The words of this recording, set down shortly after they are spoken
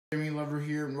Jimmy Lover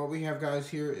here, and what we have, guys,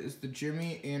 here is the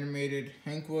Jimmy animated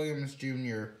Hank Williams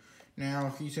Jr.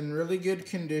 Now, he's in really good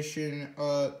condition.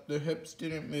 The hips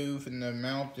didn't move and the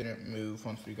mouth didn't move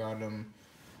once we got him.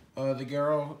 The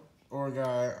girl or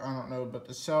guy, I don't know, but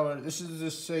the seller, this is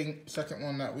the second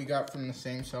one that we got from the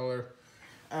same seller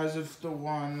as of the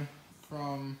one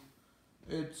from,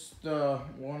 it's the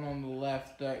one on the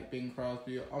left, that being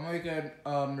Crosby. I'll make a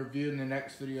review in the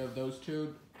next video of those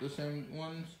two, the same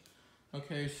ones.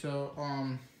 Okay, so,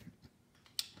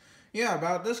 yeah,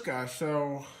 about this guy.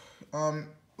 So,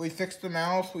 we fixed the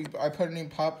mouth. I put a new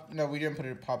we didn't put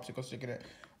a popsicle stick in it.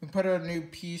 We put a new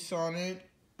piece on it.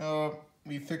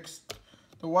 We fixed,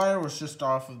 the wire was just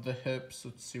off of the hips.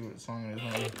 Let's see what song it is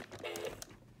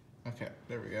on. Okay,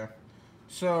 there we go.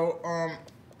 So,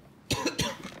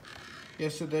 yeah,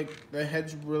 so the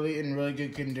head's really in really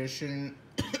good condition.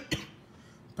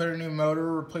 Put a new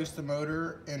motor, replaced the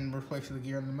motor, and replaced the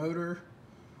gear in the motor.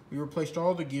 We replaced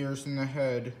all the gears in the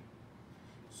head.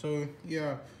 So,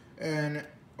 yeah. And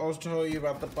I'll tell you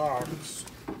about the box.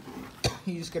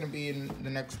 He's going to be in the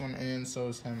next one, and so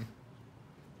is him.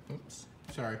 Oops,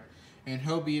 sorry. And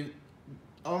he'll be...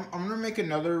 I'm going to make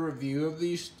another review of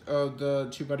these, of the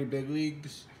Two Buddy Big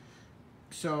Leagues.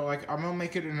 So, like, I'm going to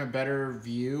make it in a better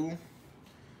view.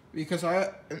 Because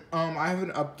I have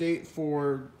an update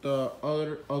for the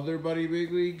other Buddy Big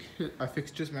League. I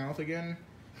fixed his mouth again.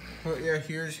 But yeah,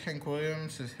 here's Hank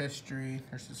Williams, his history.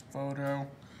 There's his photo.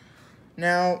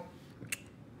 Now,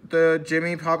 the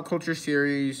Jimmy Pop Culture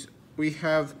series, we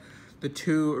have the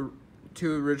two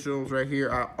originals right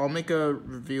here. I'll make a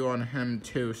review on him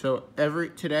too. So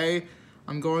today,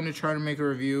 I'm going to try to make a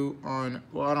review on,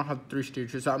 well, I don't have Three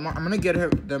Stooges. I'm gonna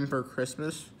get them for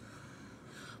Christmas.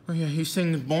 Oh yeah, he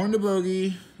sings Born to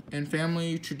Boogie and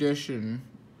Family Tradition.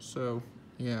 So,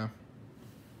 yeah.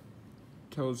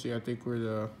 Tells you, I think, where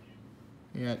the...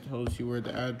 Yeah, it tells you where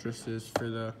the address is for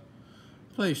the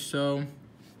place. So,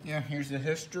 yeah, here's the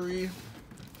history.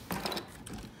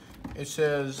 It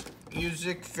says,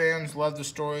 music fans love the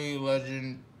story,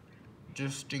 legend,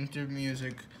 distinctive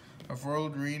music of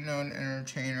world-renowned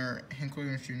entertainer Hank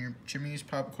Williams Jr. Jimmy's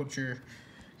pop culture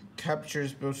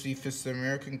captures both the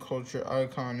American culture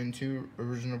icon in two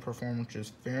original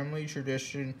performances, Family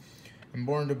Tradition and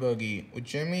Born to Boogie. With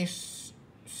Jimmy's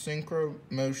synchro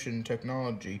motion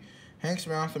technology, Hank's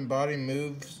mouth and body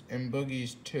moves and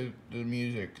boogies to the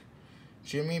music.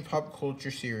 Jimmy Pop Culture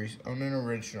Series, owned and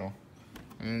original.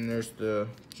 And there's the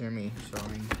Jimmy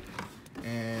sign.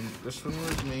 And this one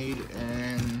was made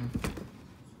in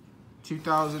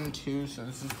 2002, so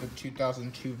this is the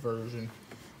 2002 version.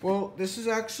 Well, this is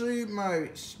actually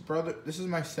this is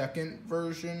my second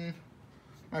version.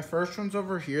 My first one's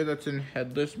over here, that's in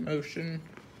headless motion.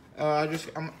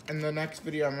 In the next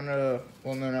video, I'm gonna,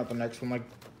 well, no, not the next one, like,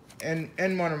 in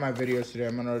one of my videos today,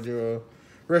 I'm gonna do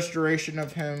a restoration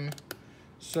of him.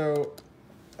 So,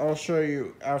 I'll show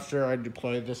you after I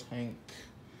deploy this Hank.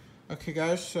 Okay,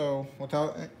 guys, so,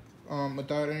 without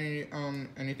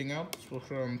anything else, we'll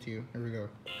show them to you. Here we go.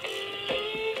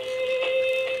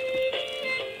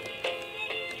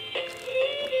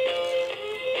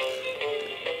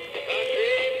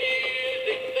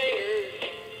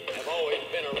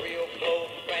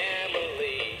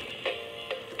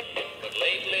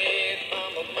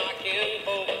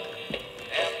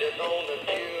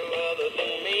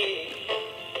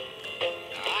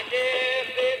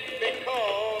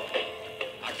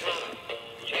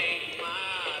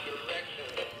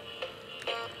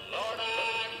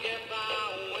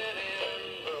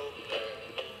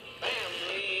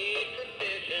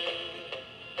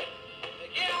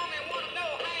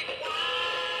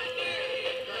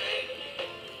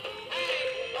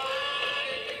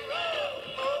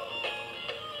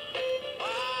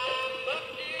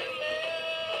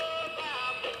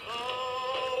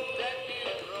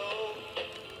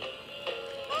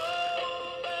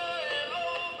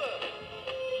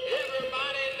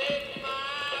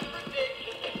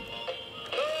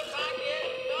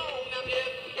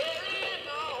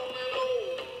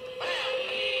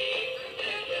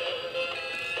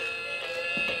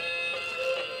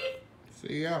 So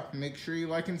yeah, make sure you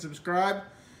like and subscribe.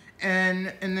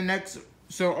 And in the next,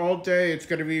 so all day it's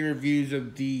gonna be reviews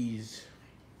of these.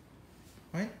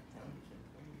 What?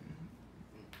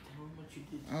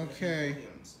 Okay,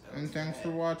 and thanks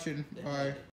for watching. Bye.